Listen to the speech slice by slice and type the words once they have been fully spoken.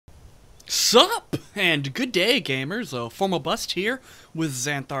Sup and good day, gamers. Formal Bust here with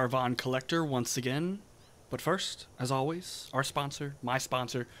Xanathar Von Collector once again. But first, as always, our sponsor, my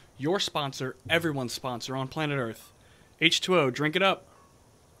sponsor, your sponsor, everyone's sponsor on planet Earth. H2O, drink it up.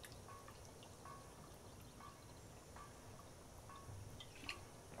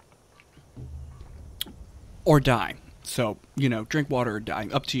 Or die. So, you know, drink water or die.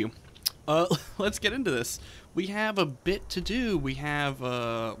 Up to you. Let's get into this. We have a bit to do. We have,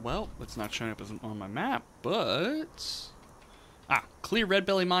 well, it's not showing up on my map, but... clear red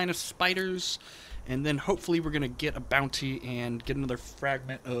belly mine of spiders, and then hopefully we're going to get a bounty and get another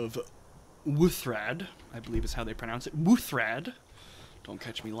fragment of wuuthrad, I believe is how they pronounce it. Wuuthrad. Don't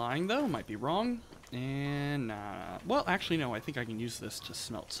catch me lying, though. Might be wrong. And, well, actually, no, I think I can use this to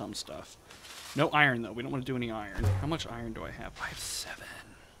smelt some stuff. No iron, though. We don't want to do any iron. How much iron do I have? I have 7.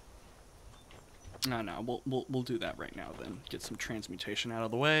 No, we'll do that right now then. Get some transmutation out of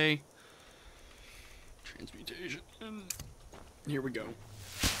the way. Transmutation. Here we go.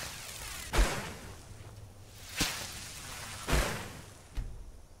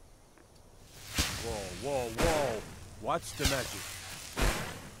 Whoa. What's the magic?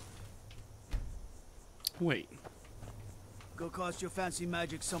 Wait. Go cast your fancy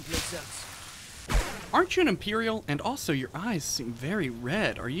magic someplace else. Aren't you an Imperial? And also your eyes seem very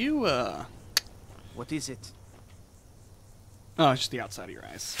red. Are you, What is it? Oh, it's just the outside of your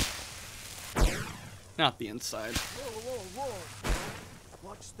eyes. Not the inside. Whoa.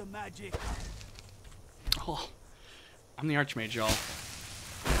 Watch the magic. Oh, I'm the Archmage, y'all.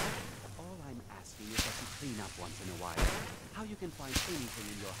 All I'm asking is that you clean up once in a while. How you can find anything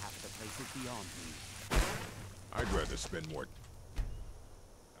in your half of the place is beyond me. I'd rather spend more...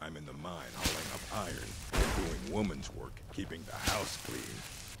 I'm in the mine hauling up iron than doing woman's work, keeping the house clean.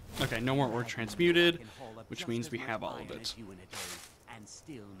 Okay, no more ore transmuted, which means we have all of it. And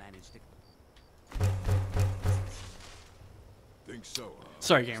still manage to... Think so, huh?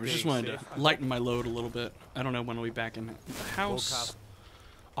 Sorry, gamers, just wanted to lighten my load a little bit. I don't know when I'll be back in the house.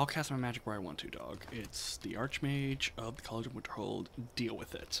 I'll cast my magic where I want to, dog. It's the Archmage of the College of Winterhold. Deal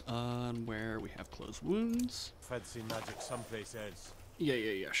with it. Where we have closed wounds. Fancy magic someplace else.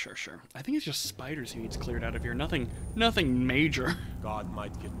 Yeah, sure. I think it's just spiders he needs cleared out of here. Nothing major. God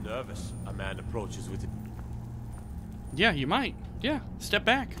might get nervous. A man approaches with it. Yeah, you might. Yeah, step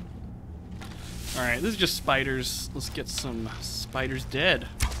back. Alright, this is just spiders. Let's get some spiders dead.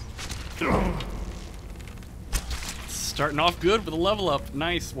 Starting off good with a level up.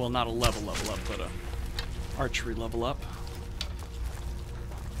 Nice. Well, not a level up, but a archery level up.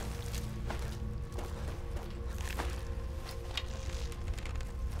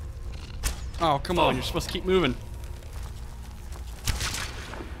 Oh, come on. You're supposed to keep moving.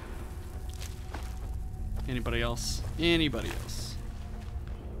 Anybody else?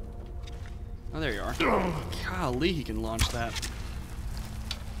 Oh, there you are. Golly, he can launch that.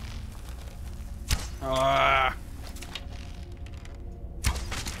 Ah.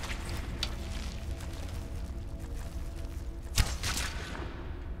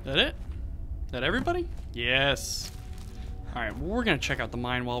 That it? That everybody? Yes. Alright, well, we're gonna check out the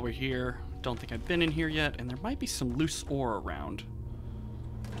mine while we're here. Don't think I've been in here yet, and there might be some loose ore around.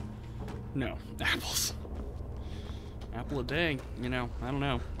 No, apples. Apple a day, you know, I don't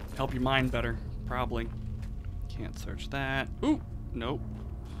know. Help your mind better, probably. Can't search that. Ooh, nope.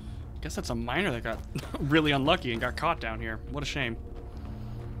 Guess that's a miner that got really unlucky and got caught down here. What a shame.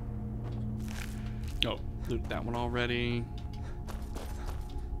 Oh, loot that one already.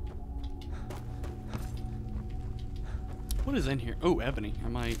 What is in here? Oh, ebony. I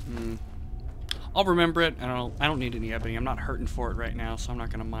might... I'll remember it. I don't need any ebony. I'm not hurting for it right now, so I'm not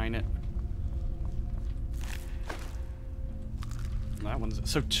going to mine it. That one's...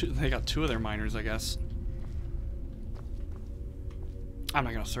 So they got 2 of their miners, I guess. I'm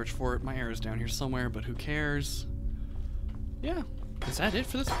not going to search for it. My arrow's down here somewhere, but who cares? Yeah. Is that it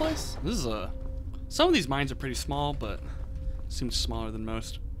for this place? This is a... Some of these mines are pretty small, but seems smaller than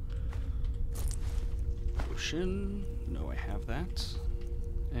most. Potion. No, I have that.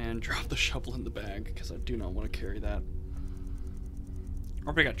 And drop the shovel in the bag, because I do not want to carry that.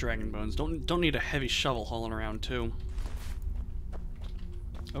 Already got dragon bones. Don't need a heavy shovel hauling around, too.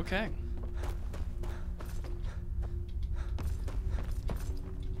 Okay.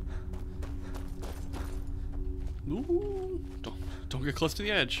 Ooh, don't get close to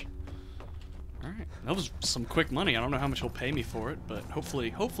the edge. Alright, that was some quick money. I don't know how much he'll pay me for it, but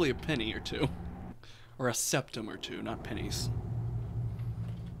hopefully a penny or 2. Or a septum or 2, not pennies.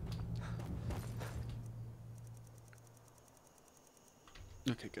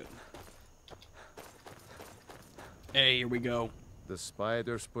 Okay, good. Hey, here we go. the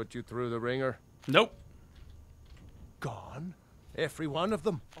spiders put you through the ringer? Nope. Gone? Every one of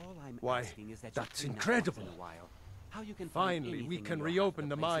them? All I'm Why, asking is that that's you clean up incredible. once in a while. How you can find Finally, we anything can in your reopen half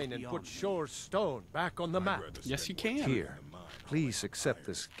the place is mine and beyond put me. Shore's stone back on the I'd map. rather Yes, you spend more can. time Here, in the mine please hauling accept iron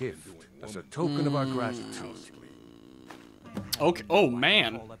this than gift doing as a woman's token of our work. gratitude. House clean. Okay. Oh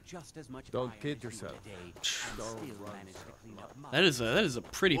man, Haul up just as much Don't iron kid as you yourself. would a day and still manage to clean up mud. that is a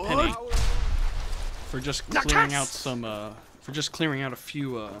pretty penny for just clearing out some a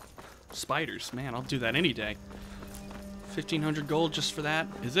few spiders. Man, I'll do that any day. 1,500 gold just for that.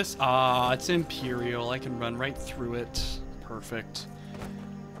 Is this? Ah, it's Imperial. I can run right through it. Perfect.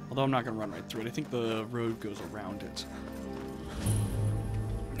 Although I'm not gonna run right through it. I think the road goes around it.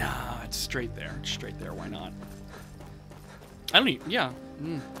 Nah, it's straight there. It's straight there. Why not? I don't even. Yeah.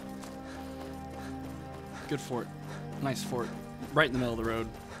 Good fort. Nice fort. Right in the middle of the road.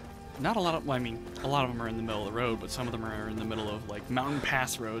 Not a lot of. Well, I mean, a lot of them are in the middle of the road, but some of them are in the middle of like mountain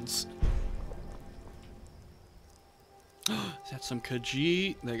pass roads. Is that some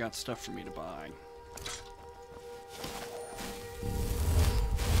Khajiit? They got stuff for me to buy.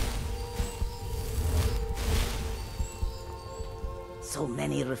 So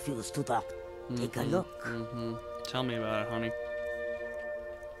many refuse to dock. Take a look. Tell me about it, honey.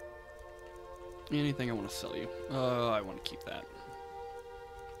 Anything I want to sell you? I want to keep that.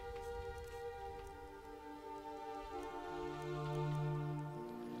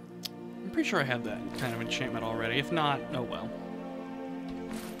 I'm pretty sure I have that kind of enchantment already. If not, oh well.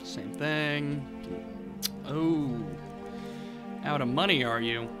 Same thing. Oh. Out of money, are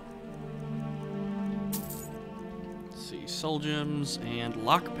you? Let's see. Soul gems and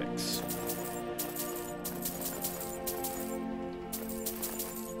lockpicks.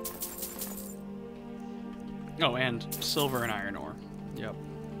 Oh, and silver and iron ore. Yep.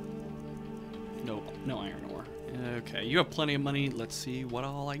 Nope, no iron ore. Okay, you have plenty of money. Let's see what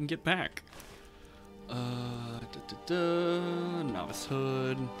all I can get back. Novice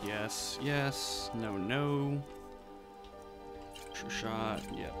hood. Yes, yes. No, no. True shot.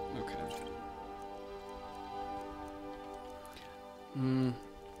 Yep, okay.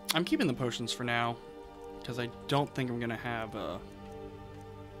 I'm keeping the potions for now, because I don't think I'm gonna have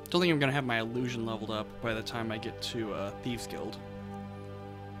my illusion leveled up by the time I get to Thieves Guild.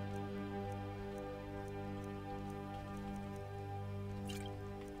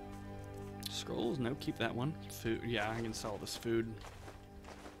 Scrolls? No, keep that one. Food. Yeah, I can sell this food.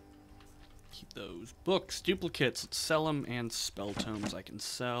 Keep those. Books, duplicates. Let's sell them, and spell tomes I can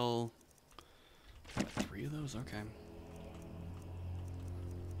sell. I got 3 of those? Okay.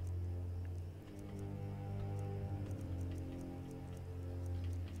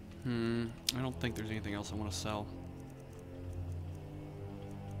 I don't think there's anything else I want to sell.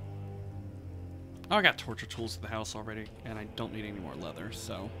 Oh, I got torture tools at the house already, and I don't need any more leather,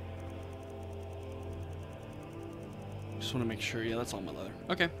 so... Just want to make sure. Yeah, that's all my leather.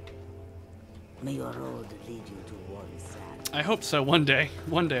 Okay. May your road lead you to wuuthrad. I hope so one day.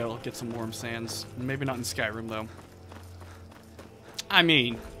 One day I'll get some warm sands. Maybe not in Skyrim, though. I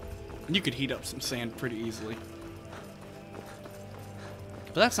mean, you could heat up some sand pretty easily.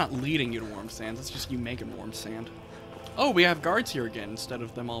 But that's not leading you to warm sands. That's just you making warm sand. Oh, we have guards here again instead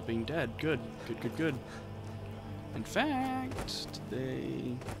of them all being dead. Good. Good, good, good. In fact,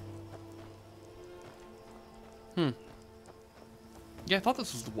 they... Yeah, I thought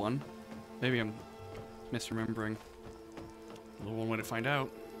this was the one. Maybe I'm misremembering. Only one way to find out.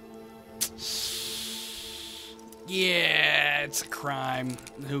 Yeah, it's a crime.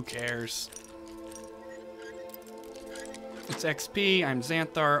 Who cares? It's XP. I'm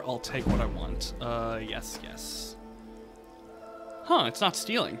Xanathar. I'll take what I want. Yes, yes. Huh, it's not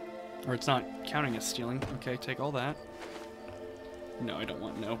stealing. Or it's not counting as stealing. Okay, take all that. No, I don't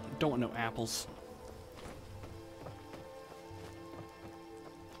want no. Don't want no apples.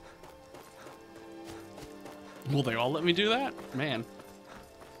 Will they all let me do that? Man.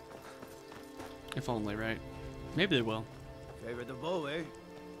 If only, right? Maybe they will. Favor the bow, eh?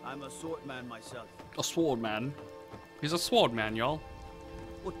 I'm a swordman myself. A sword man. He's a sword man, y'all.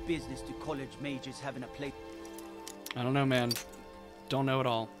 What business do college mages have in a place? I don't know, man. Don't know at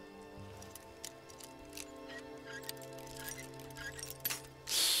all.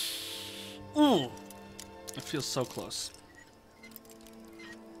 Ooh! It feels so close.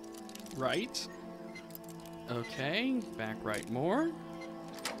 Right. Okay. Back right more.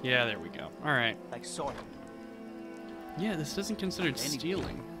 Yeah, there we go. Alright. Like sword. Yeah, this isn't considered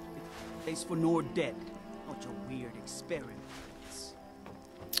stealing. Place for Nord dead. Not your weird experiments.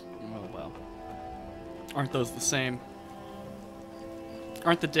 Oh, well. Aren't those the same?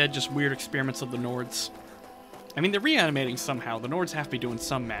 Aren't the dead just weird experiments of the Nords? I mean, they're reanimating somehow. The Nords have to be doing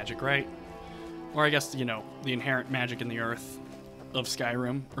some magic, right? Or I guess, you know, the inherent magic in the earth of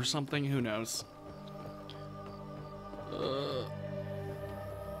Skyrim or something. Who knows?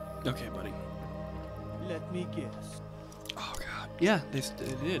 Okay, buddy. Let me guess. Oh, God. Yeah, they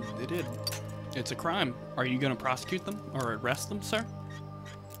did. They did. It's a crime. Are you going to prosecute them or arrest them, sir?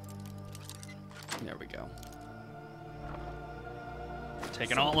 There we go.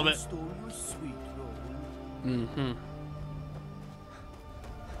 Taking all of it. Stole your sweet roll. Mm-hmm.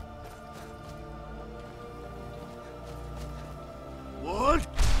 What?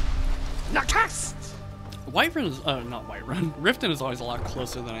 Nakast! Whiterun is, not Whiterun. Riften is always a lot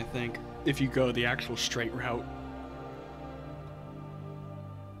closer than I think if you go the actual straight route.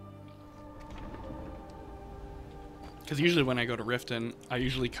 Because usually when I go to Riften, I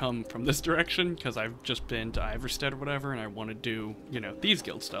usually come from this direction because I've just been to Iverstead or whatever, and I want to do, you know, Thieves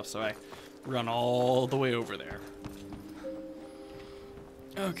Guild stuff, so I run all the way over there.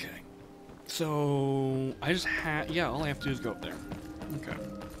 Okay. So, I just yeah, all I have to do is go up there. Okay.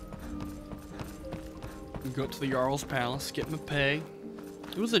 Go to the Jarl's Palace, get my pay.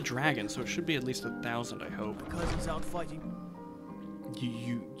 It was a dragon, so it should be at least 1,000, I hope. Because he's out fighting.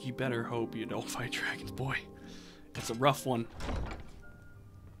 You better hope you don't fight dragons, boy. It's a rough one.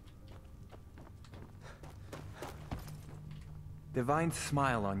 Divine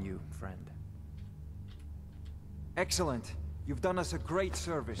smile on you, friend. Excellent. You've done us a great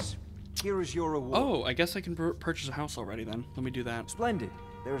service. Here is your reward. Oh, I guess I can purchase a house already then. Let me do that. Splendid.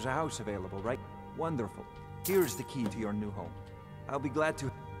 There's a house available, right? Wonderful. Here's the key to your new home. I'll be glad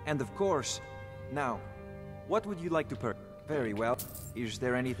to... And of course, now, what would you like to purchase? Very well. Is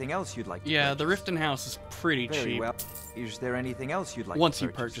there anything else you'd like to Yeah, purchase? the Riften house is pretty Very cheap. well. Is there anything else you'd like Once to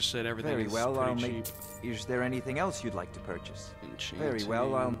you purchase? purchase it, everything Very is well, pretty I'll cheap. make... Is there anything else you'd like to purchase? Enchanting. Very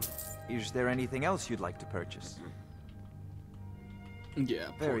well, I'll... Is there anything else you'd like to purchase? Yeah.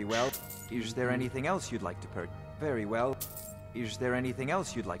 Very porch. well. Is there anything else you'd like to purchase? Very well. Is there anything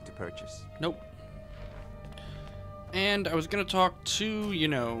else you'd like to purchase? Nope. And I was gonna talk to, you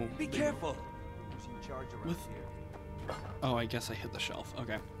know... Be careful! Who's in charge around With- here? Oh, I guess I hit the shelf.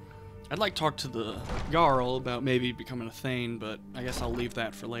 Okay. I'd like to talk to the Jarl about maybe becoming a Thane, but I guess I'll leave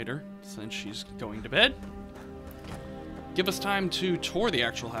that for later, since she's going to bed. Give us time to tour the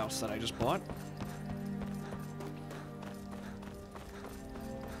actual house that I just bought.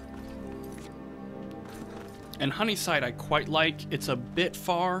 And Honeyside I quite like. It's a bit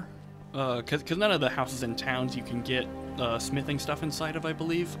far, because none of the houses in towns you can get smithing stuff inside of, I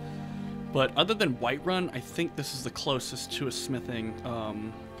believe. But other than Whiterun, I think this is the closest to a smithing,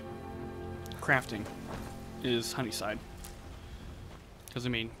 crafting, is Honeyside. Because, I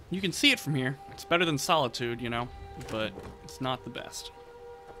mean, you can see it from here. It's better than Solitude, you know, but it's not the best.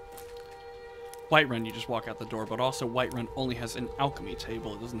 Whiterun, you just walk out the door, but also Whiterun only has an alchemy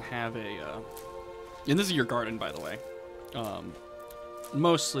table. It doesn't have a, and this is your garden, by the way.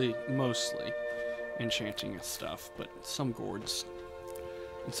 Mostly enchanting stuff, but some gourds.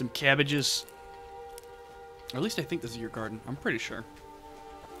 And some cabbages. Or at least I think this is your garden. I'm pretty sure.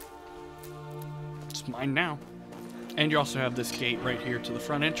 It's mine now. And you also have this gate right here to the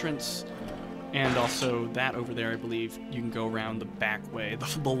front entrance. And also that over there, I believe, you can go around the back way,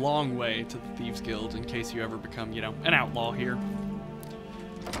 the long way to the Thieves Guild in case you ever become, you know, an outlaw here.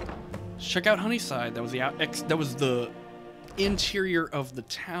 Let's check out Honeyside. That was the interior of the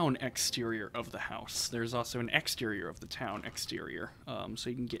town, exterior of the house. There's also an exterior of the town, exterior, so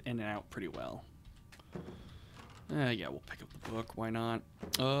you can get in and out pretty well. Yeah, we'll pick up the book. Why not?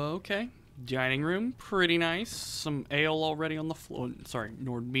 Okay. Dining room, pretty nice. Some ale already on the floor. Sorry,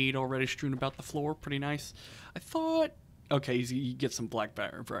 Nord mead already strewn about the floor. Pretty nice. I thought... Okay, you get some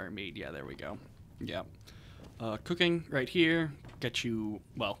blackbriar mead. Yeah, there we go. Yeah. Cooking right here. Get you,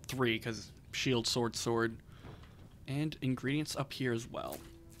 well, 3, because shield, sword. And ingredients up here as well.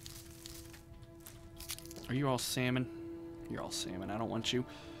 Are you all salmon? You're all salmon. I don't want you.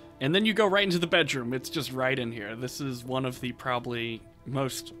 And then you go right into the bedroom. It's just right in here. This is one of the probably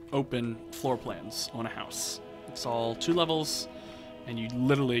most open floor plans on a house. It's all 2 levels, and you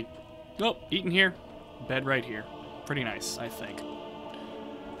literally... Oh, eat in here. Bed right here. Pretty nice, I think.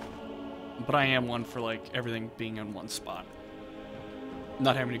 But I am one for, like, everything being in one spot.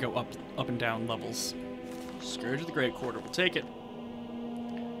 Not having to go up and down levels. Scourge of the Great Quarter. We'll take it.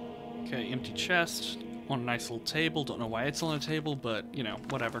 Okay, empty chest. On a nice little table. Don't know why it's on a table, but, you know,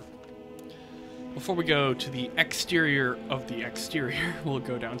 whatever. Before we go to the exterior of the exterior, we'll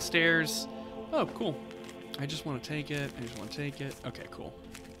go downstairs. Oh, cool. I just want to take it. Okay, cool.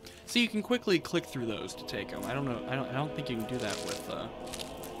 So you can quickly click through those to take them. I don't know. I don't think you can do that with,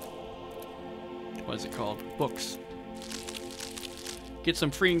 what is it called? Books. Get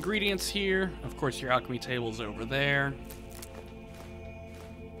some free ingredients here. Of course, your alchemy table's over there.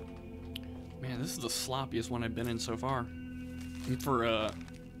 Man, this is the sloppiest one I've been in so far. For,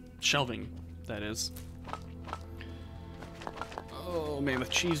 shelving, that is. Oh, man, with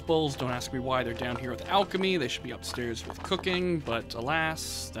cheese bowls. Don't ask me why they're down here with alchemy. They should be upstairs with cooking, but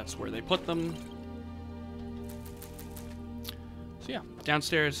alas, that's where they put them. So yeah,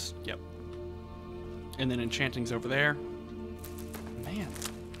 downstairs, yep. And then enchanting's over there. Man.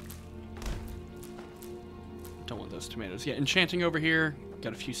 Don't want those tomatoes. Yeah, enchanting over here.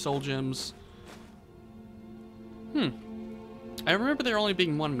 Got a few soul gems. I remember there only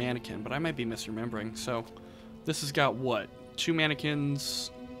being one mannequin, but I might be misremembering. So this has got what? 2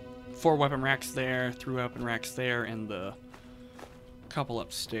 mannequins, 4 weapon racks there, 3 weapon racks there, and the couple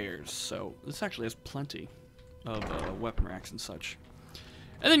upstairs. So this actually has plenty of weapon racks and such.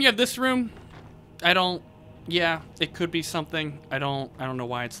 And then you have this room. Yeah, it could be something. I don't know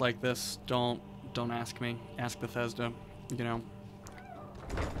why it's like this. Don't ask me. Ask Bethesda, you know.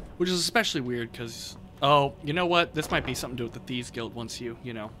 Which is especially weird because, oh, you know what? This might be something to do with the Thieves Guild once you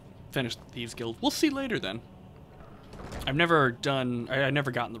know, finish the Thieves Guild. We'll see later then. I've never gotten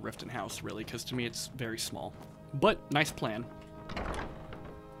the Riften House, really, because to me it's very small. But, nice plan.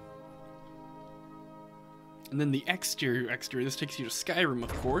 And then the exterior, this takes you to Skyrim,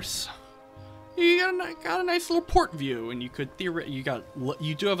 of course. You got a nice little port view, and you could you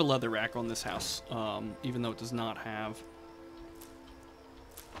do have a leather rack on this house, even though it does not have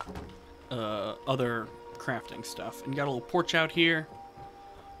other crafting stuff. And you got a little porch out here.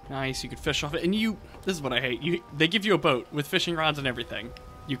 Nice, you could fish off it. And this is what I hate. They give you a boat with fishing rods and everything.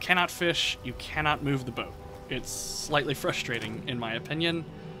 You cannot fish, you cannot move the boat. It's slightly frustrating, in my opinion.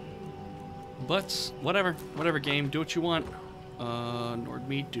 But, whatever game, do what you want.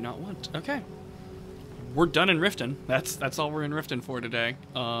 Nordmead, do not want. Okay. We're done in Riften. That's all we're in Riften for today.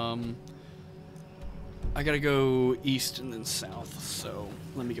 I gotta go east and then south, so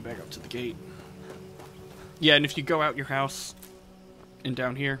let me get back up to the gate. Yeah, and if you go out your house and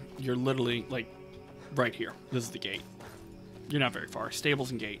down here, you're literally, like, right here. This is the gate. You're not very far.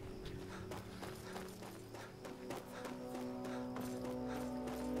 Stables and gate.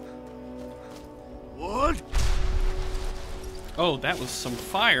 What? Oh, that was some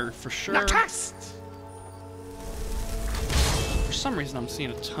fire, for sure. For some reason, I'm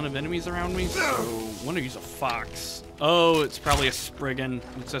seeing a ton of enemies around me, so one of you's a fox. Oh, it's probably a Spriggan.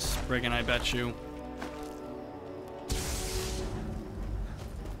 It's a Spriggan, I bet you.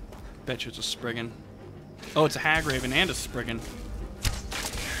 Bet you it's a Spriggan. Oh, it's a Hagraven and a Spriggan.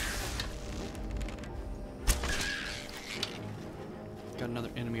 Got another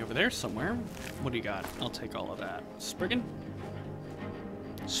enemy over there somewhere. What do you got? I'll take all of that. Spriggan?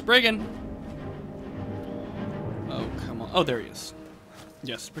 Spriggan! Oh, come on. Oh, there he is.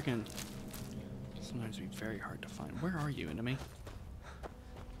 Yes, Spriggan. Sometimes be very hard to find. Where are you, enemy?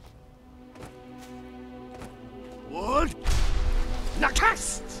 What?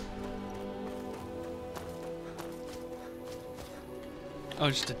 Nakast! Oh,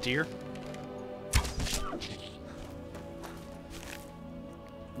 just a deer?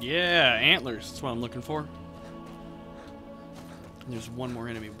 Yeah, antlers. That's what I'm looking for. And there's one more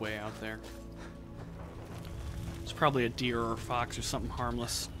enemy way out there. It's probably a deer or a fox or something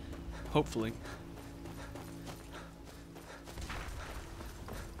harmless. Hopefully.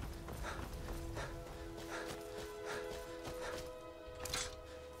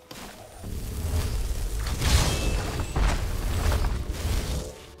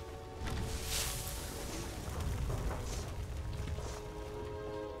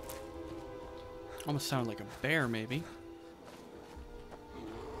 Almost sounded like a bear, maybe.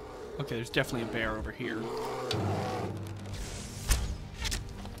 Okay, there's definitely a bear over here.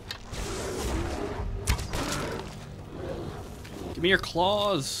 Give me your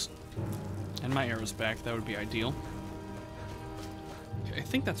claws! And my arrows back, that would be ideal. Okay, I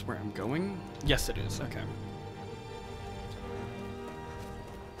think that's where I'm going. Yes, it is. Okay.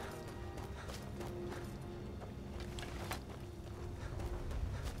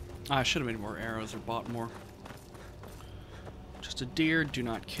 I should have made more arrows or bought more. Just a deer, do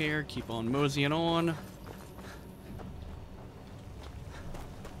not care. Keep on moseying on.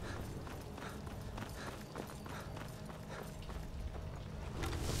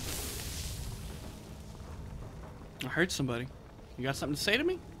 I heard somebody. You got something to say to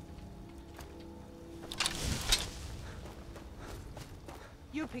me?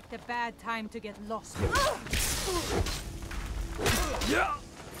 You picked a bad time to get lost. Yeah.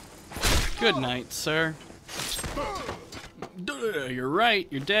 Good night, sir. You're right,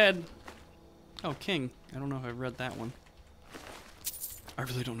 you're dead. Oh, King. I don't know if I've read that one. I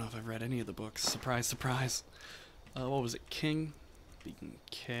really don't know if I've read any of the books. Surprise, surprise. What was it? King? Beacon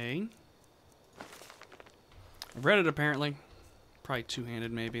K. I've read it apparently. Probably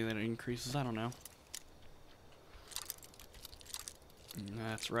two-handed maybe that it increases. I don't know.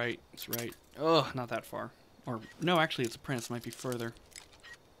 That's right. That's right. Ugh, not that far. Or, no, actually it's a prince. It might be further.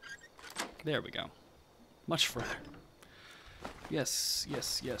 There we go. Much further. Yes,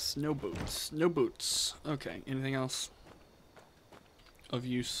 yes, yes. No boots. No boots. Okay, anything else of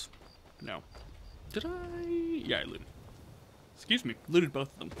use? No. Did I? Yeah, I looted. Excuse me. Looted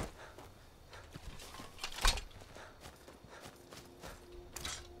both of them.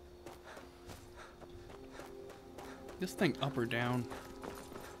 This thing up or down?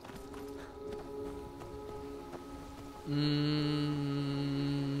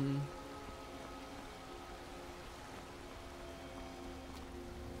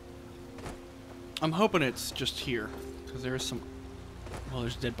 I'm hoping it's just here, because there is some... Well,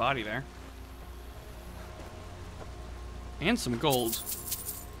 there's a dead body there. And some gold.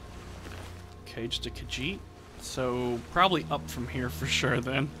 Okay, just a Khajiit. So, probably up from here for sure,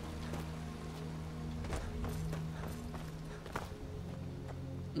 then.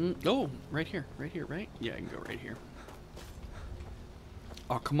 Oh, right here, right? Yeah, I can go right here.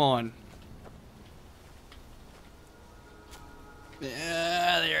 Oh, come on.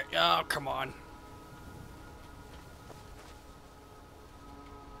 Yeah, there. Oh, come on.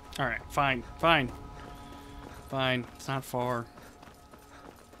 Alright, fine. It's not far.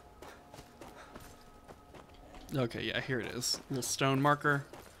 Okay, yeah, here it is. A little stone marker.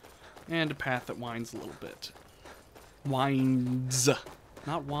 And a path that winds a little bit. Winds.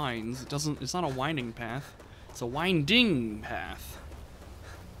 Not winds. It's not a winding path. It's a winding path.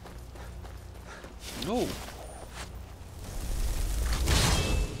 Oh.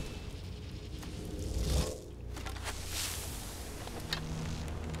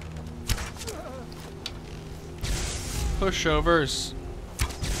 Pushovers.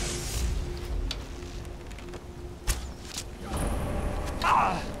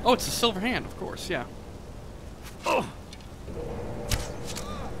 Oh, it's a silver hand, of course, yeah. Oh.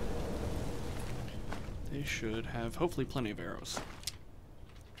 They should have, hopefully, plenty of arrows.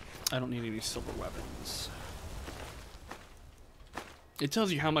 I don't need any silver weapons. It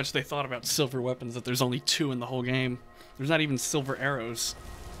tells you how much they thought about silver weapons, that there's only 2 in the whole game. There's not even silver arrows.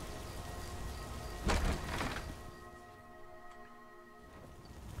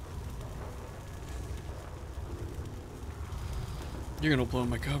 You're gonna blow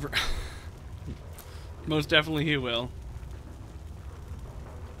my cover. Most definitely he will.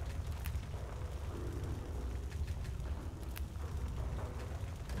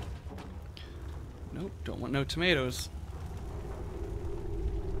 Nope, don't want no tomatoes.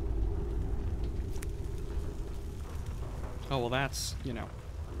 Oh, well that's, you know.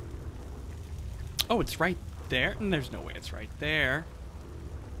 Oh, it's right there? And there's no way it's right there.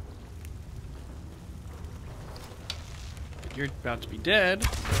 But you're about to be dead.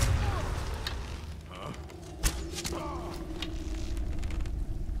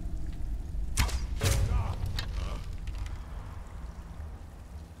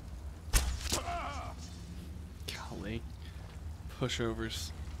 Golly.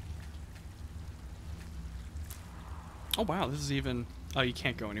 Pushovers. Oh wow, this is even... Oh, you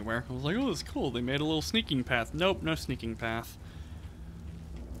can't go anywhere. I was like, oh, this is cool. They made a little sneaking path. Nope, no sneaking path.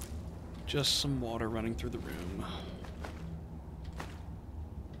 Just some water running through the room.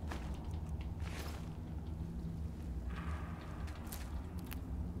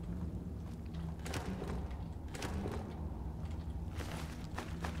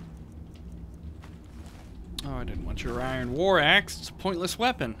 Oh, I didn't want your iron war axe. It's a pointless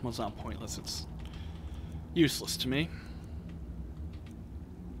weapon. Well, it's not pointless. It's useless to me.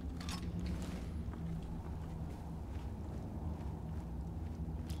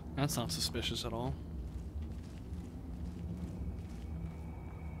 That's not suspicious at all.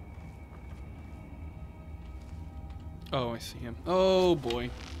 Oh, I see him. Oh,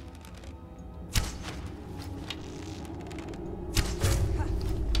 boy.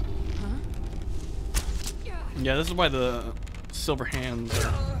 Yeah, this is why the Silver Hands,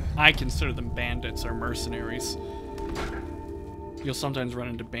 I consider them bandits or mercenaries. You'll sometimes run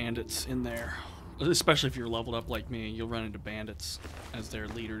into bandits in there. Especially if you're leveled up like me, you'll run into bandits as their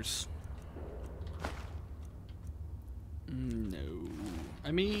leaders. No.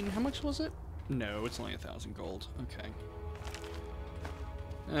 I mean, how much was it? No, it's only 1,000 gold. Okay.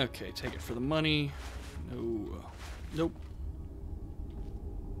 Okay, take it for the money. No. Nope.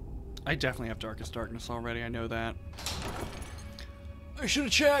 I definitely have Darkest Darkness already, I know that. I should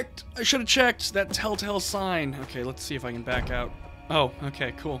have checked. I should have checked that telltale sign. Okay, let's see if I can back out. Oh,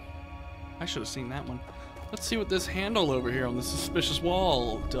 okay, cool. I should have seen that one. Let's see what this handle over here on the suspicious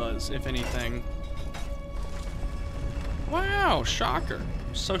wall does, if anything. Wow, shocker.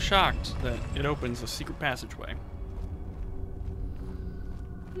 I'm so shocked that it opens a secret passageway.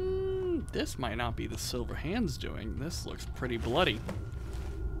 This might not be the Silver Hand's doing. This looks pretty bloody.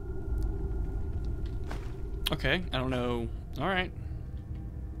 Okay, I don't know. Alright.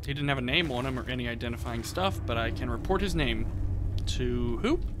 He didn't have a name on him or any identifying stuff, but I can report his name. To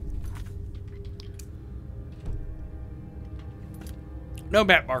who? No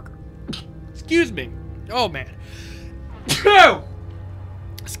map marker. Excuse me. Oh, man.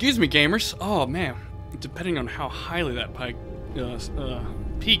 Excuse me, gamers. Oh, man. Depending on how highly that pike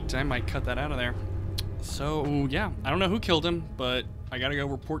peaked, I might cut that out of there. So, yeah. I don't know who killed him, but I gotta go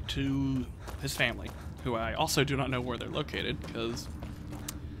report to his family, who I also do not know where they're located, because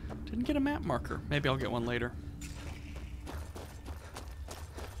didn't get a map marker. Maybe I'll get one later.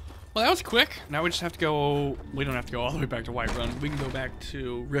 Well, that was quick. Now we just have to go... We don't have to go all the way back to Whiterun. We can go back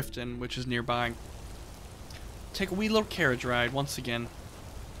to Riften, which is nearby. Take a wee little carriage ride once again.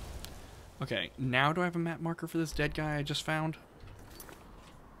 Okay, now do I have a map marker for this dead guy I just found?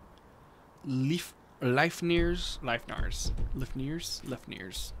 Lifners?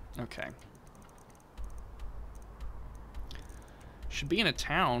 Okay. Should be in a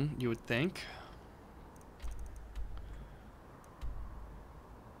town, you would think.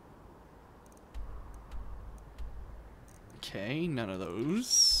 Okay, none of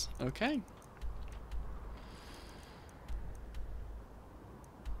those. Okay.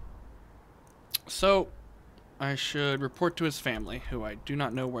 So, I should report to his family, who I do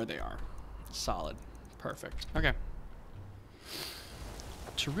not know where they are. Solid. Perfect. Okay.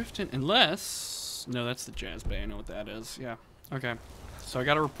 To Riften, unless... No, that's the Jazz Bay. I know what that is. Yeah. Okay. So I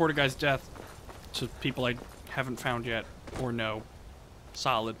gotta report a guy's death to people I haven't found yet, or know.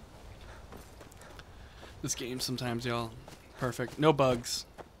 Solid. This game sometimes, y'all. Perfect. No bugs.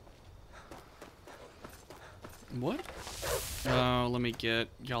 What? Oh, let me get...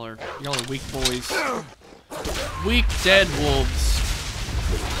 Y'all are weak boys. Weak dead wolves.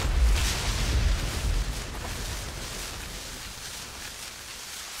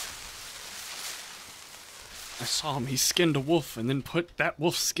 I saw him. He skinned a wolf and then put that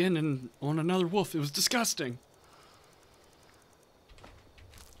wolf's skin on another wolf. It was disgusting.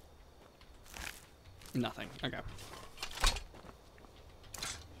 Nothing. Okay.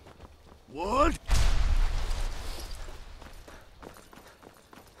 What?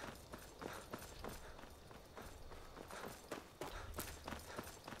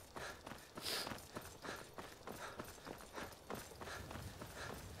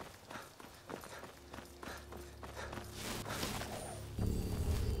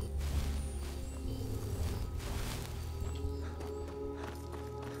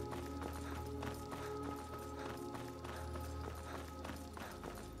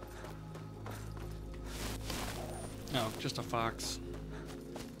 Oh, just a fox.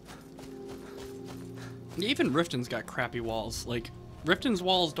 Even Riften's got crappy walls. Like, Riften's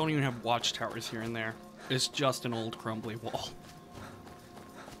walls don't even have watchtowers here and there. It's just an old crumbly wall.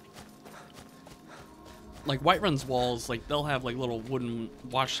 Like, Whiterun's walls, like, they'll have, like, little wooden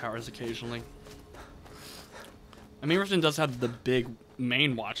watchtowers occasionally. I mean, Riften does have the big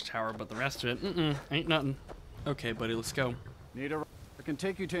main watchtower, but the rest of it, ain't nothing. Okay, buddy, let's go. Need a... I can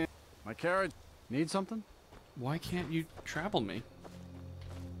take you to... My carriage. Need something? Why can't you travel me?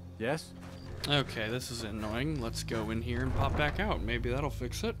 Yes? Okay, this is annoying. Let's go in here and pop back out. Maybe that'll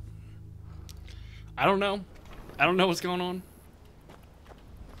fix it. I don't know. I don't know what's going on.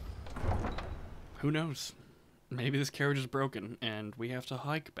 Who knows? Maybe this carriage is broken and we have to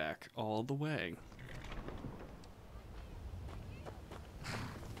hike back all the way.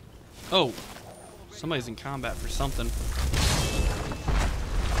 Oh, somebody's in combat for something.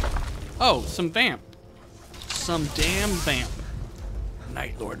 Oh, some vamp. Some damn vamp.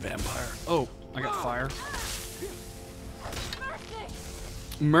 Night Lord Vampire. Oh, I got fire.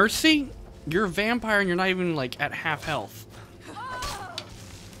 Mercy? You're a vampire and you're not even, like, at half health.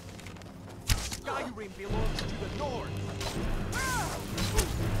 Skyrim belongs to the North.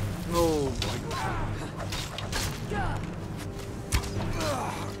 Oh my god.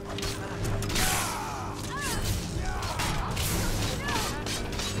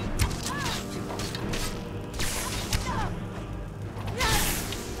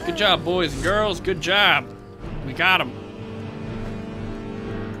 Good job, boys and girls. Good job. We got him.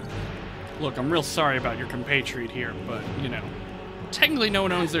 Look, I'm real sorry about your compatriot here, but, you know, technically no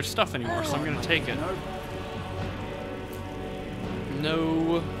one owns their stuff anymore, so I'm gonna take it.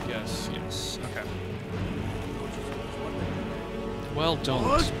 No. Yes, yes. Okay. Well,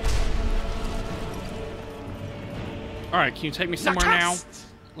 don't. Alright, can you take me somewhere now?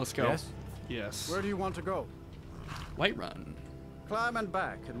 Let's go. Yes? Yes. Where do you want to go? Whiterun. Climb and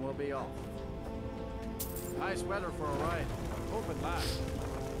back, and we'll be off. Nice weather for a ride. Hope it lasts.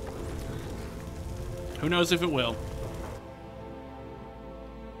 Who knows if it will.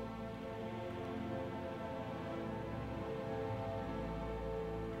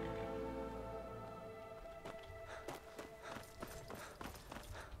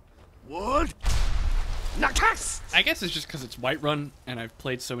 What? I guess it's just because it's Whiterun, and I've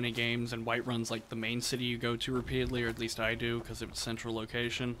played so many games, and Whiterun's like the main city you go to repeatedly, or at least I do, because of its central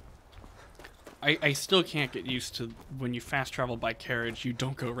location. I still can't get used to when you fast travel by carriage, you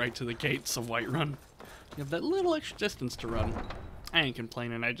don't go right to the gates of Whiterun. You have that little extra distance to run. I ain't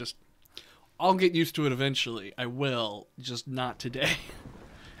complaining, I'll get used to it eventually. I will, just not today.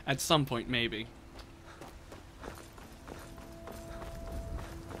 At some point, maybe.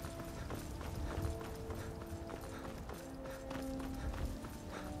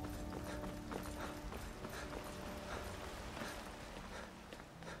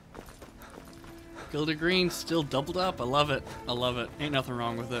 Gilded green still doubled up. I love it. I love it. Ain't nothing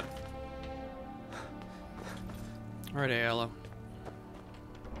wrong with it. Alright, Ayala.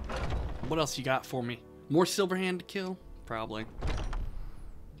 What else you got for me? More Silverhand to kill? Probably.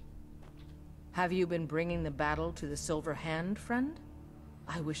 Have you been bringing the battle to the Silver Hand, friend?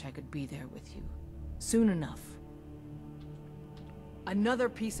 I wish I could be there with you. Soon enough. Another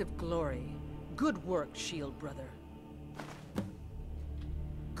piece of glory. Good work, Shield Brother.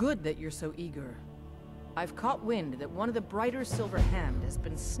 Good that you're so eager. I've caught wind that one of the brighter Silver Hand has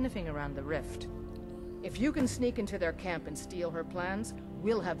been sniffing around the rift. If you can sneak into their camp and steal her plans,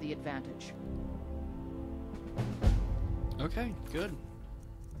 we'll have the advantage. Okay, good.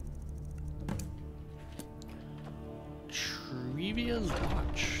 Trivia's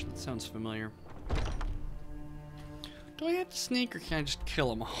Watch. That sounds familiar. Do I have to sneak or can I just kill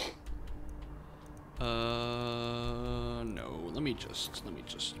them all? No. Let me just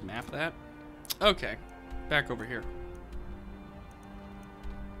map that. Okay. Back over here.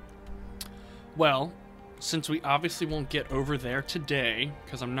 Well, since we obviously won't get over there today,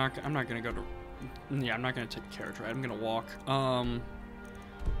 because I'm not gonna go to, yeah, I'm not gonna take the carriage ride. I'm gonna walk. I'm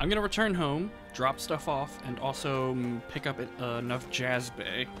gonna return home, drop stuff off, and also pick up enough Jazz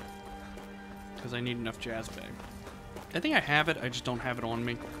Bay, because I need enough Jazz Bay. I think I have it. I just don't have it on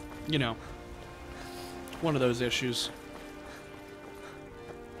me. You know, one of those issues.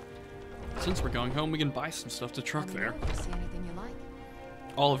 Since we're going home, we can buy some stuff to truck there. See anything you like?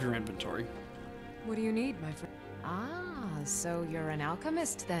 All of your inventory. What do you need, my friend? Ah, so you're an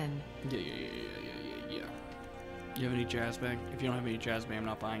alchemist then? Yeah. You have any Jazz Bag? If you don't have any Jazz Bag, I'm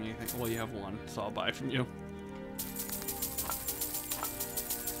not buying anything. Well, you have one, so I'll buy it from you.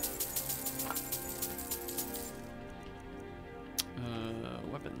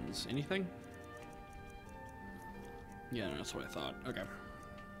 Weapons. Anything? Yeah, no, that's what I thought. Okay.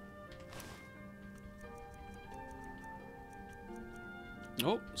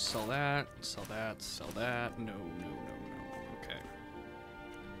 Oh, sell that, sell that, sell that. No. Okay.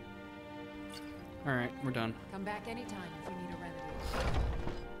 Alright, we're done. Come back anytime if you need a remedy.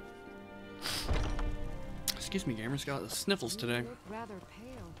 Excuse me, gamers. Got the sniffles today. You look rather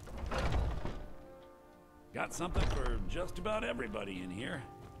pale. Got something for just about everybody in here.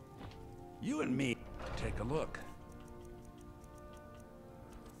 You and me, take a look.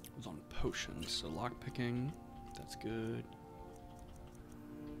 It was on potions, so lockpicking. That's good.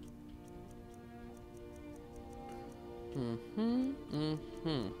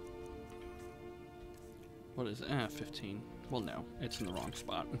 What is it? 15. Well, no, it's in the wrong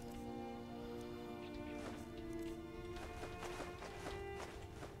spot.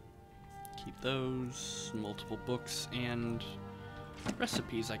 Keep those. Multiple books and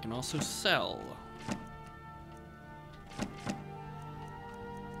recipes I can also sell.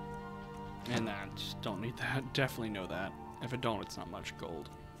 And that. Don't need that. Definitely know that. If I don't, it's not much gold.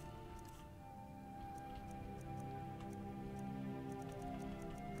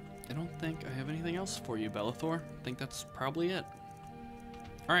 I don't think I have anything else for you, Bellathor. I think that's probably it.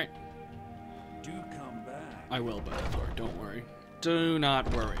 Alright. Do come back. I will, Bellathor. Don't worry. Do not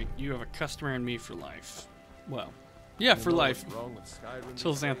worry. You have a customer in me for life. Well, yeah, for life.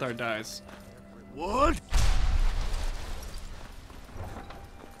 Till Xanathar dies. What?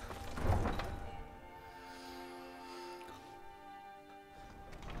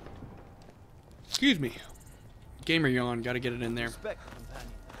 Excuse me. Gamer yawn. Gotta get it in there. Respect, companion.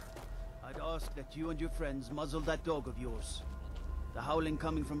 I'd ask that you and your friends muzzle that dog of yours. The howling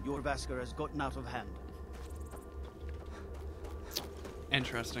coming from your Vasker has gotten out of hand.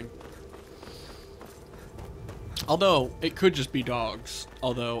 Interesting. Although, it could just be dogs.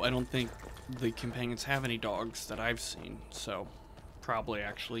 Although, I don't think the companions have any dogs that I've seen. So, probably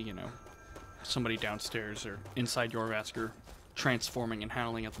actually, you know, somebody downstairs or inside your Vasker transforming and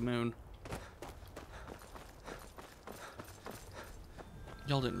howling at the moon.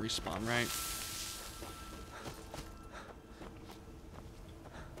 Y'all didn't respawn, right?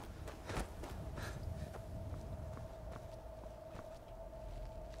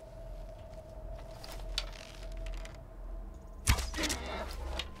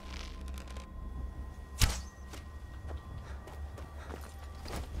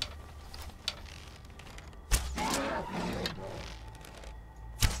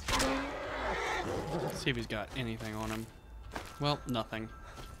 See if he's got anything on him. Well, nothing.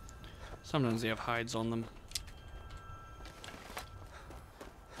 Sometimes they have hides on them.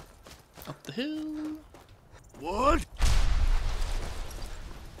 Up the hill. What?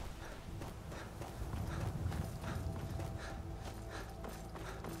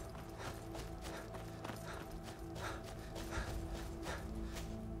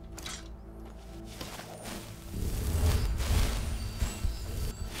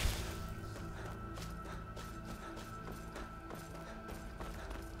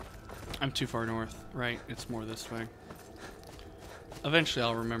 I'm too far north, right? It's more this way. Eventually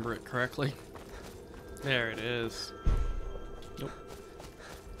I'll remember it correctly. There it is. Nope.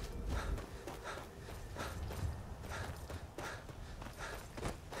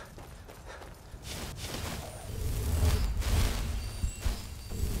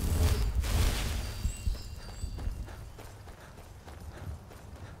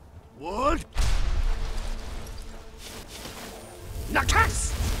 What?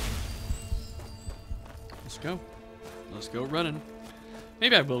 Let's go. Let's go running.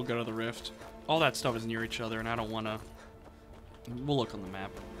 Maybe I will go to the rift. All that stuff is near each other, and I don't want to... We'll look on the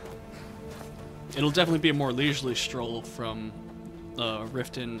map. It'll definitely be a more leisurely stroll from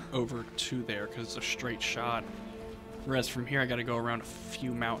Riften over to there, because it's a straight shot. Whereas from here, I got to go around a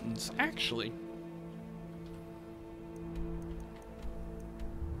few mountains. Actually...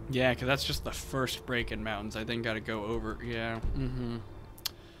 Yeah, because that's just the first break in mountains. I think got to go over... Yeah,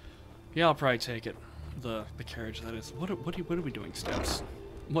 Yeah, I'll probably take it. The carriage, that is. What are we doing, Steps?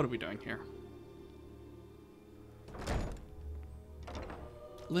 What are we doing here?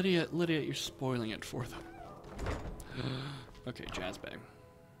 Lydia, you're spoiling it for them. Okay, jazz bag.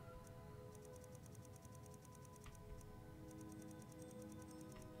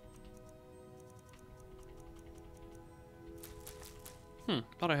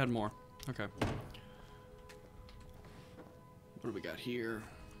 Thought I had more. Okay. What do we got here?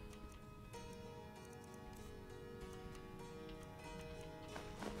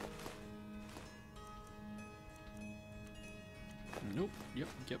 Nope.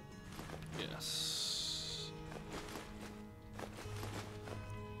 Yep. Yes.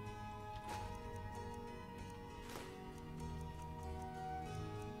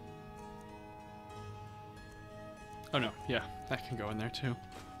 Oh no, yeah, that can go in there too.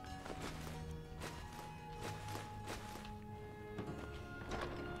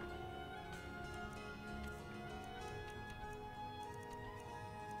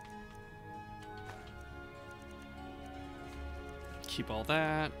 Keep all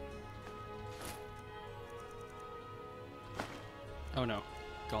that. Oh no,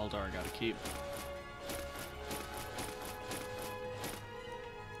 Galdar I gotta keep.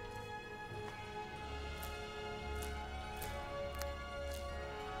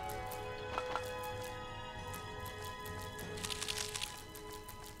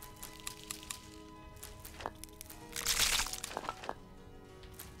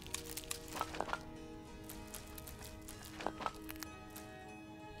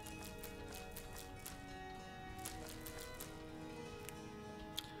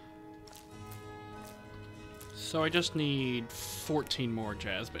 So I just need 14 more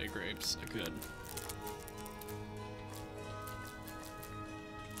Jazzbay grapes. Good.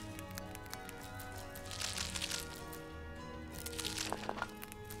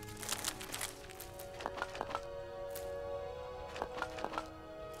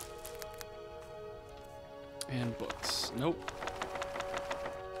 And books. Nope.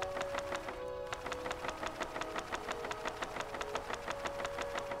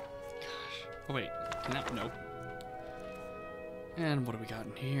 Gosh. Oh wait. Can that? Nope. And what do we got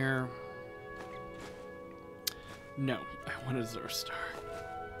in here? No, I want a Zero Star.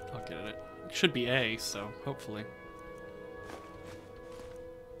 I'll get it. It should be A, so hopefully.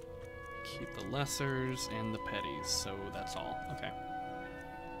 Keep the lessers and the petties, so that's all. Okay.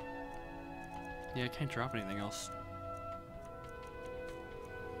 Yeah, I can't drop anything else.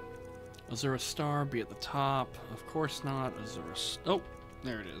 Azura Star, be at the top. Of course not. Azura... Oh,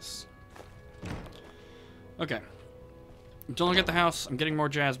 there it is. Okay. Don't look at the house. I'm getting more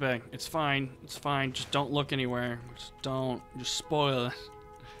jazz bag. It's fine. It's fine. Just don't look anywhere. Just don't. Just spoil it.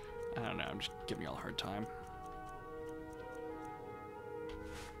 I don't know. I'm just giving y'all a hard time.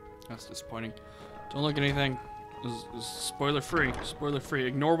 That's disappointing. Don't look at anything. This is spoiler free. Spoiler free.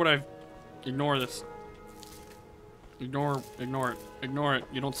 Ignore what I've... Ignore this. Ignore it. Ignore it.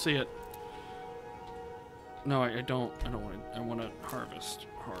 You don't see it. No, I don't. I don't want to. I want to harvest.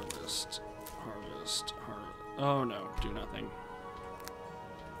 Harvest. Harvest. Harvest. Oh no, do nothing.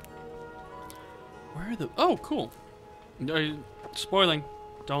 Where are the... Oh, cool. Spoiling.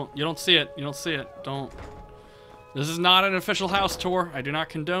 You don't see it. You don't see it. Don't. This is not an official house tour. I do not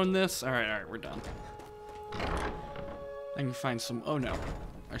condone this. Alright, we're done. I can find some... Oh no.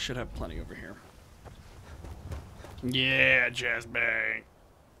 I should have plenty over here. Yeah, jazz bang.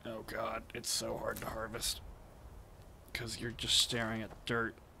 Oh god, it's so hard to harvest. Because you're just staring at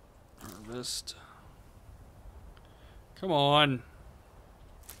dirt. Harvest. Come on.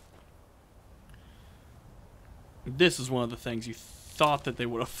 This is one of the things you thought that they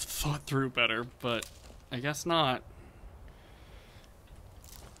would have thought through better, but I guess not.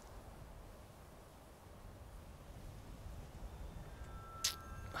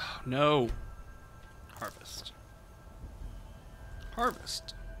 Oh, no. Harvest.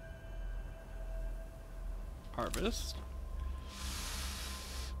 Harvest. Harvest.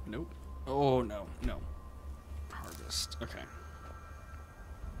 Nope. Oh, no, no. Harvest. Okay.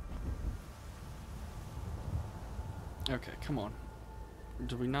 Okay, come on.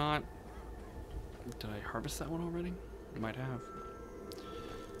 Did we not... Did I harvest that one already? I might have.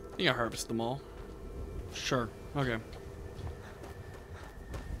 I think I harvested them all. Sure. Okay.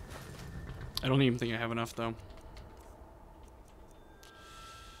 I don't even think I have enough, though.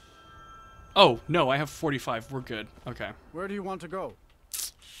 Oh, no, I have 45. We're good. Okay. Where do you want to go?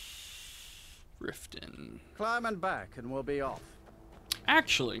 Riften. Climb and back, and we'll be off.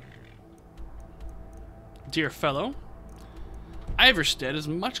 Actually, dear fellow, Iverstead is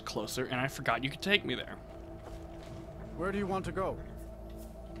much closer, and I forgot you could take me there. Where do you want to go?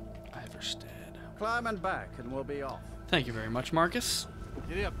 Iverstead. Climb and back, and we'll be off. Thank you very much, Marcus.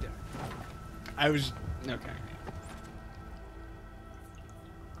 Get up there. I was... Okay.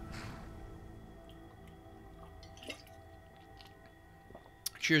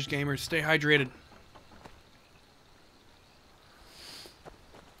 Cheers, gamers. Stay hydrated.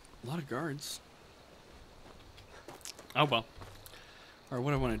 A lot of guards. Oh, well. Alright,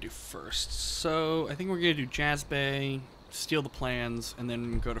 what do I want to do first? So, I think we're going to do Jazz Bay, steal the plans, and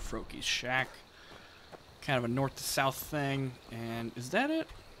then go to Froki's shack. Kind of a north to south thing. And is that it?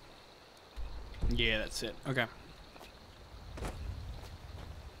 Yeah, that's it. Okay.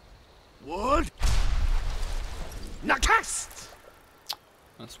 Wood! Nakast!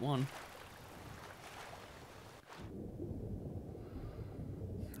 That's one.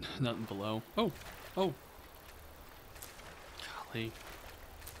 Nothing below. Oh! Oh! Golly.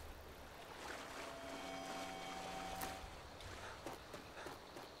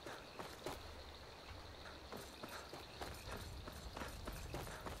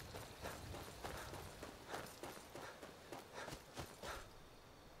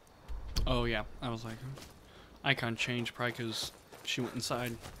 Oh yeah, I was like, icon changed probably because she went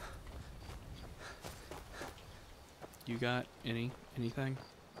inside. You got anything?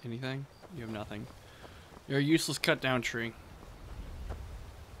 Anything? You have nothing. You're a useless cut down tree.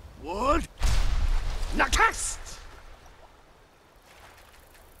 Wood! Nakast!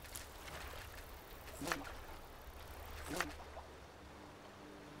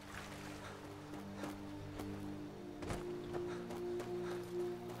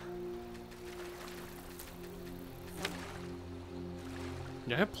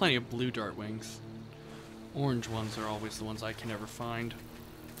 Yeah, I have plenty of blue dart wings. Orange ones are always the ones I can never find.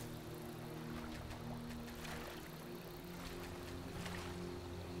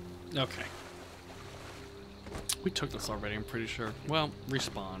 Okay. We took this already, I'm pretty sure. Well,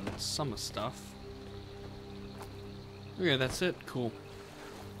 respawn. Some of the stuff. Okay, that's it. Cool.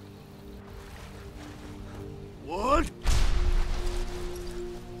 Wood!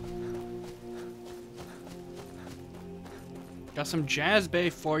 Got some Jazz Bay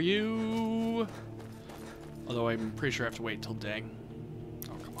for you. Although I'm pretty sure I have to wait till day.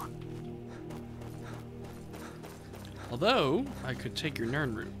 Oh, come on. Although, I could take your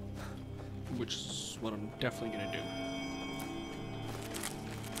Nern route. Which is what I'm definitely going to do.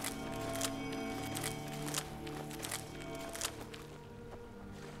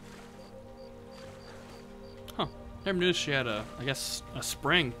 Never knew she had a, I guess, a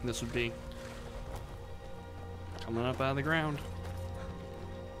spring. This would be coming up out of the ground.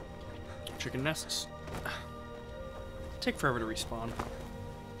 Chicken nests. Take forever to respawn.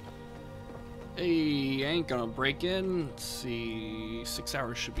 Hey, I ain't gonna break in. Let's see, 6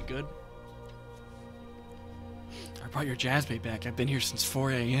 hours should be good. I brought your jazz bay back. I've been here since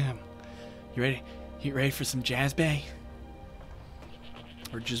 4 a.m. You ready? You ready for some jazz bay?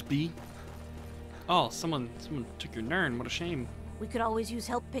 Or just be? Oh, someone took your nern. What a shame. We could always use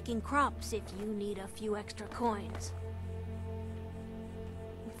help picking crops if you need a few extra coins.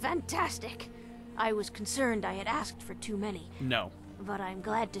 Fantastic! I was concerned I had asked for too many. No. But I'm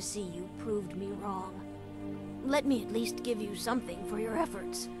glad to see you proved me wrong. Let me at least give you something for your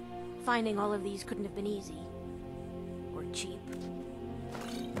efforts. Finding all of these couldn't have been easy. Or cheap.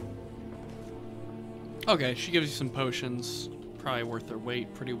 Okay, she gives you some potions. Probably worth their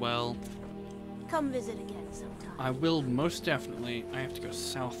weight pretty well. Come visit again sometime. I will most definitely. I have to go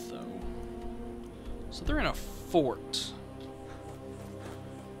south though. So they're in a fort.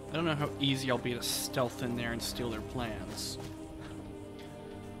 I don't know how easy I'll be to stealth in there and steal their plans.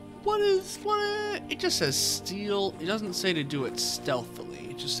 It just says steal. It doesn't say to do it stealthily.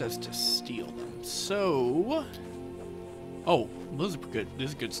 It just says to steal them. So, oh, this is good. This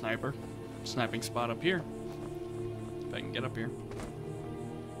is a good sniper. Sniping spot up here. If I can get up here.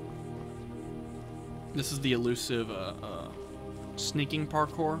 This is the elusive sneaking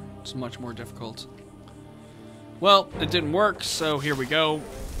parkour. It's much more difficult. Well, it didn't work, so here we go.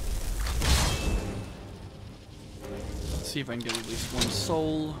 Let's see if I can get at least one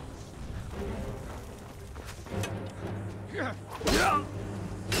soul.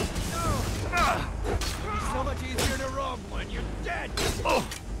 So much easier to rob when you're dead. Oh.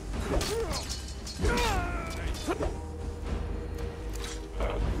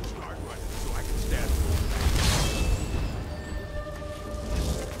 Start running so I can stand.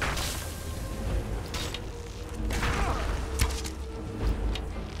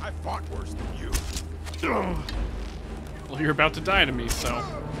 I fought worse than you. Well, you're about to die to me, so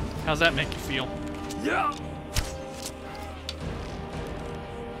how's that make you feel? Yeah.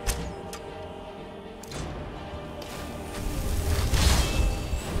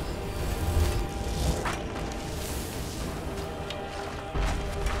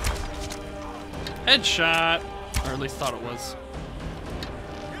 Headshot! Or at least thought it was.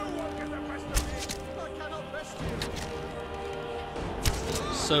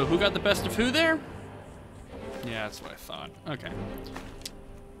 So, who got the best of who there? Yeah, that's what I thought. Okay.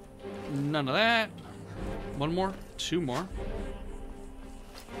 None of that. One more? Two more.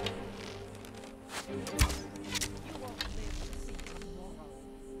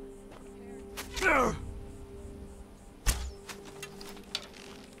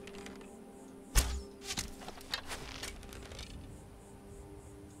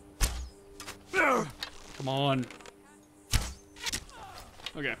 Come on.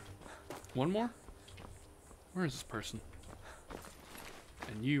 Okay. One more? Where is this person?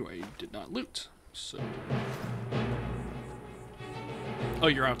 And you, I did not loot, so... Oh,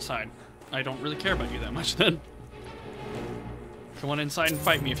 you're outside. I don't really care about you that much then. Come on inside and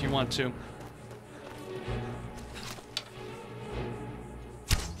fight me if you want to.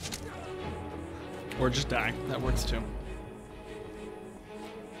 Or just die. That works too.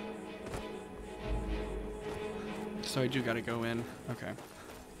 So I do gotta go in. Okay.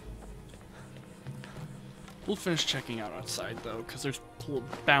 We'll finish checking out outside though, because there's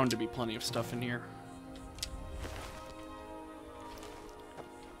bound to be plenty of stuff in here.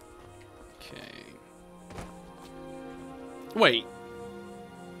 Okay. Wait.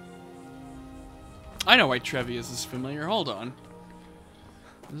 I know why Trevius is familiar. Hold on.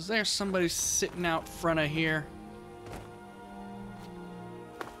 Is there somebody sitting out front of here?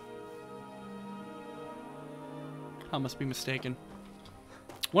 I must be mistaken.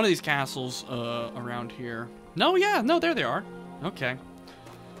 One of these castles around here. No, yeah, no, there they are. Okay.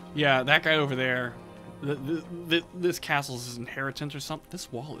 Yeah, that guy over there. This castle's his inheritance or something. This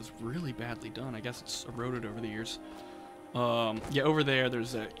wall is really badly done. I guess it's eroded over the years. Yeah, over there,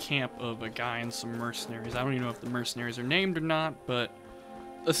 there's a camp of a guy and some mercenaries. I don't even know if the mercenaries are named or not, but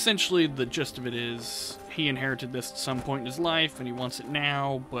essentially the gist of it is he inherited this at some point in his life and he wants it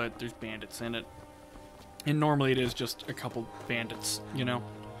now, but there's bandits in it. And normally it is just a couple bandits, you know?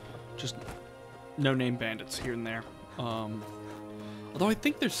 Just no-name bandits here and there. Although I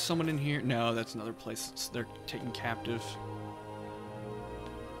think there's someone in here. No, that's another place they're taken captive.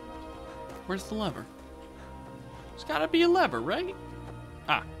 Where's the lever? There's gotta be a lever, right?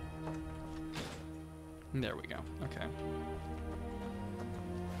 Ah. There we go. Okay.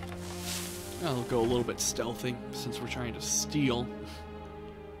 I'll go a little bit stealthy since we're trying to steal.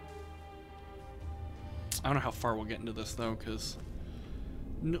 I don't know how far we'll get into this though, because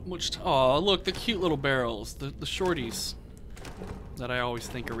oh, look, the cute little barrels, the shorties that I always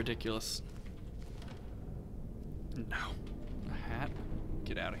think are ridiculous. No, a hat.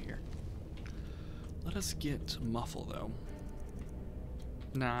 Get out of here. Let us get muffle though.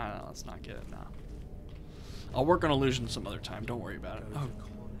 Nah, let's not get it. Nah. I'll work on illusion some other time. Don't worry about it. Oh.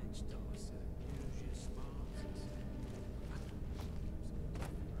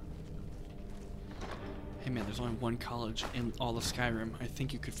 Hey man, there's only one college in all of Skyrim. I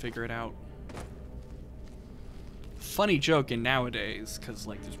think you could figure it out. Funny joke in nowadays, because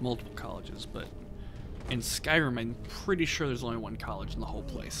like there's multiple colleges, but in Skyrim I'm pretty sure there's only one college in the whole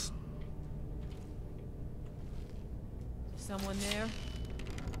place. Someone there?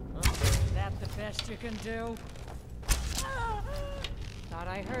 Is that the best you can do? Thought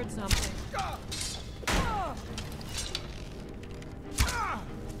I heard something.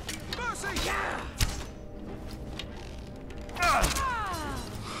 Mercy!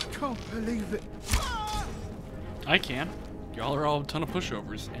 Can't believe it. I can. Y'all are all a ton of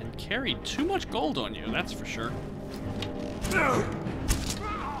pushovers and carry too much gold on you, that's for sure.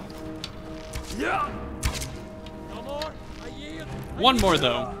 Yeah. No more. I yield. One more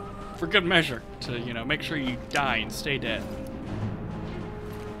though, for good measure, to, you know, make sure you die and stay dead.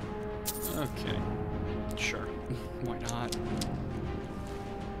 Okay. Sure. Why not?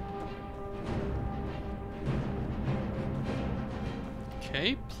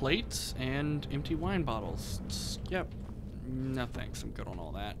 Okay, plates and empty wine bottles. Yep. No thanks, I'm good on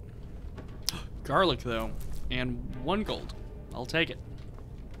all that. Garlic though, and 1 gold. I'll take it.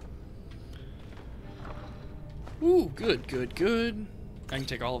 Ooh, good, good, good. I can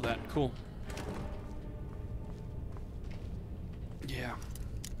take all of that, cool. Yeah.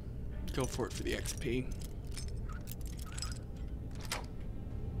 Go for it for the XP.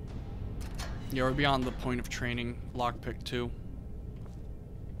 Yeah, we're beyond the point of training. Lockpick 2.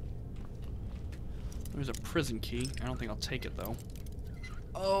 There's a prison key. I don't think I'll take it though.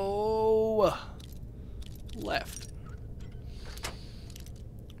 Oh, left.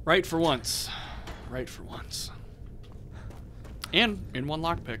 Right for once. Right for once. And in 1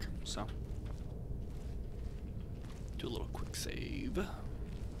 lockpick, so. Do a little quick save.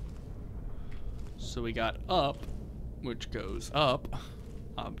 So we got up, which goes up,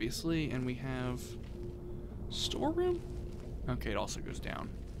 obviously, and we have storeroom? Okay, it also goes down.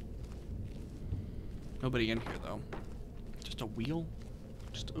 Nobody in here though. Just a wheel.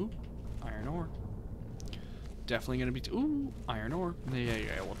 Just ooh, iron ore. Definitely gonna be ooh, iron ore.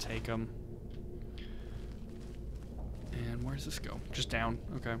 Yeah, we'll take them. And where does this go? Just down.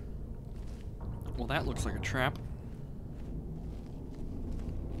 Okay. Well, that looks like a trap.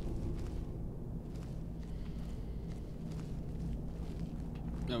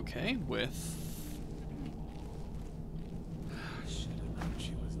 Okay, with. Should have known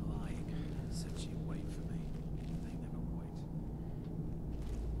she was lying. Said she'd wait for me. They never wait.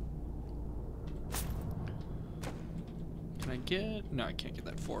 Can I get? No, I can't get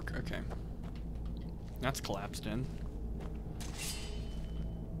that fork. Okay. That's collapsed in.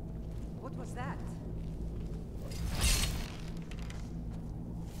 What was that?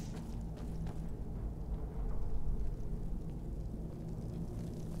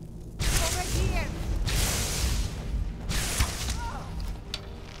 Over here!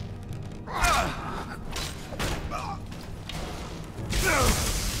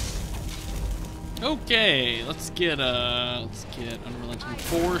 Okay, let's get Unrelenting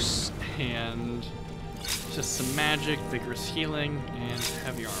Force and just some magic, vigorous healing, and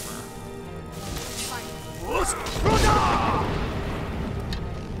heavy armor.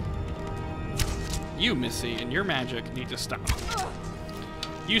 You, Missy, and your magic need to stop.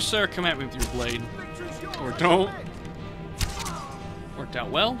 You, sir, come at me with your blade. Or don't. Worked out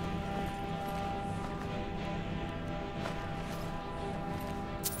well.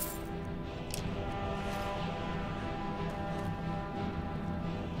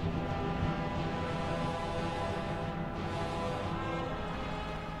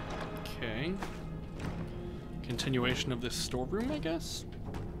 Okay. Continuation of this storeroom, I guess?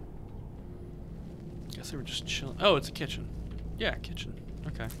 Guess they were just chilling. Oh, it's a kitchen. Yeah, kitchen.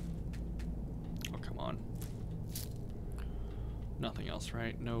 Okay. Oh, come on. Nothing else,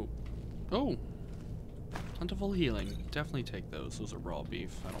 right? Nope. Oh! Plentiful healing. Definitely take those. Those are raw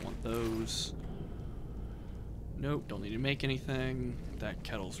beef. I don't want those. Nope, don't need to make anything. That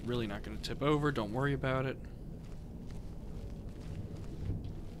kettle's really not going to tip over. Don't worry about it.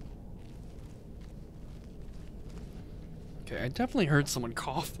 Okay, I definitely heard someone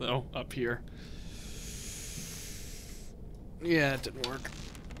cough, though, up here. Yeah, it didn't work.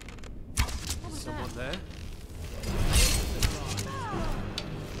 Someone there?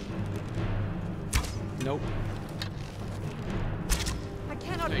 Nope. I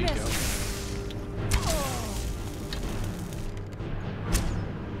cannot There you miss. go.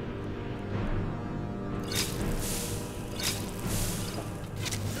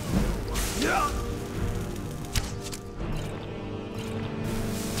 Yeah.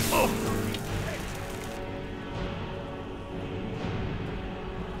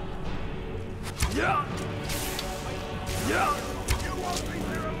 Yeah. Yeah. You won't be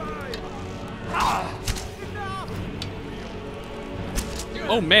here alive. Ah.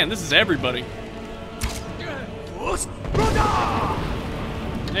 Oh man, this is everybody.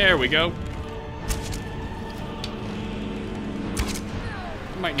 There we go.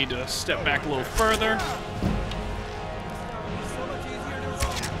 Might need to step back a little further.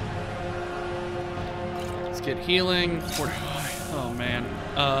 Let's get healing. Oh man.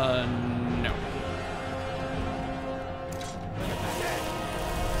 No.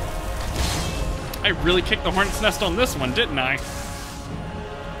 I really kicked the hornet's nest on this one, didn't I?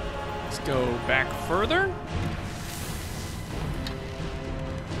 Let's go back further.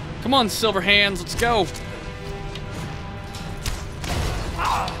 Come on, silver hands, let's go.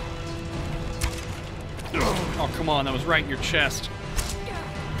 Oh, come on, that was right in your chest.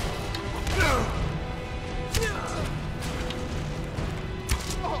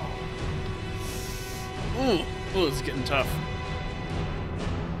 Ooh, this is getting tough.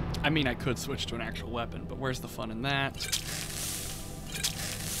 I mean, I could switch to an actual weapon, but where's the fun in that?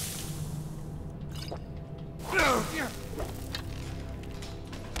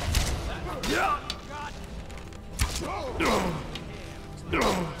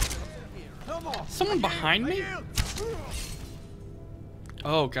 Someone behind me?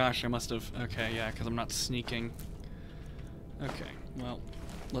 Oh gosh, I must have... Okay, yeah, because I'm not sneaking. Okay, well,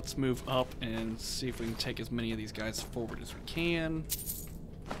 let's move up and see if we can take as many of these guys forward as we can.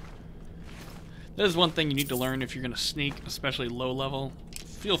 That is one thing you need to learn if you're going to sneak, especially low level.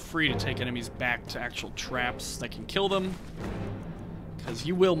 Feel free to take enemies back to actual traps that can kill them, because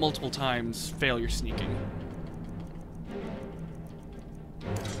you will multiple times fail your sneaking.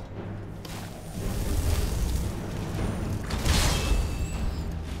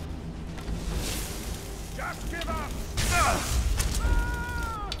 Just give up.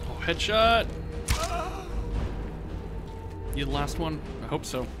 Oh, headshot. You the last one? I hope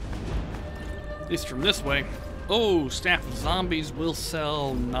so. At least from this way. Oh, Staff of Zombies will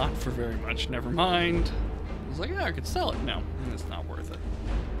sell not for very much. Never mind. I was like, yeah, I could sell it. No, it's not worth it.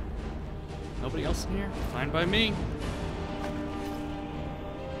 Nobody else in here? Fine by me.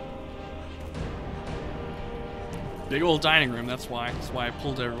 Big old dining room, that's why. That's why I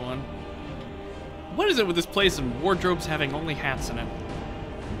pulled everyone. What is it with this place and wardrobes having only hats in it?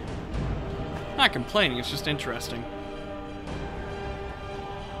 Not complaining, it's just interesting.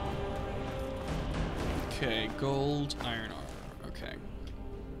 Okay, gold, iron armor. Okay.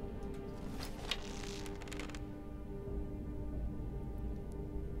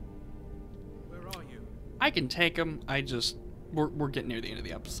 Where are you? I can take them. We're getting near the end of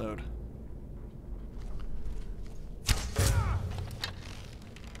the episode.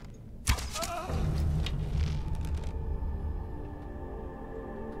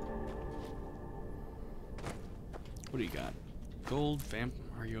 What do you got? Gold,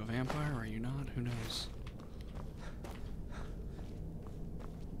 are you a vampire? Are you not? Who knows?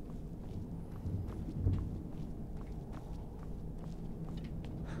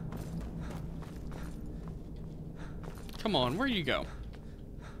 Come on, where you go?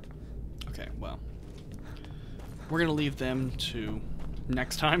 Okay, well. We're gonna leave them to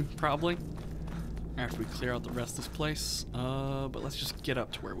next time, probably. After we clear out the rest of this place. But let's just get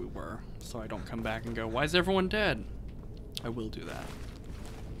up to where we were, so I don't come back and go, why is everyone dead? I will do that.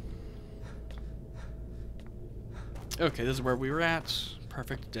 Okay, this is where we were at.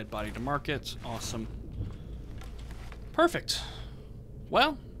 Perfect, dead body to market. Awesome. Perfect.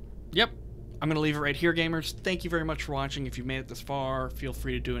 Well, yep. I'm going to leave it right here, gamers. Thank you very much for watching. If you've made it this far, feel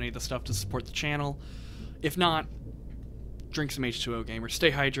free to do any of the stuff to support the channel. If not, drink some H2O, gamers.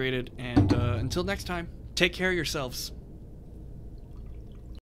 Stay hydrated, and until next time, take care of yourselves.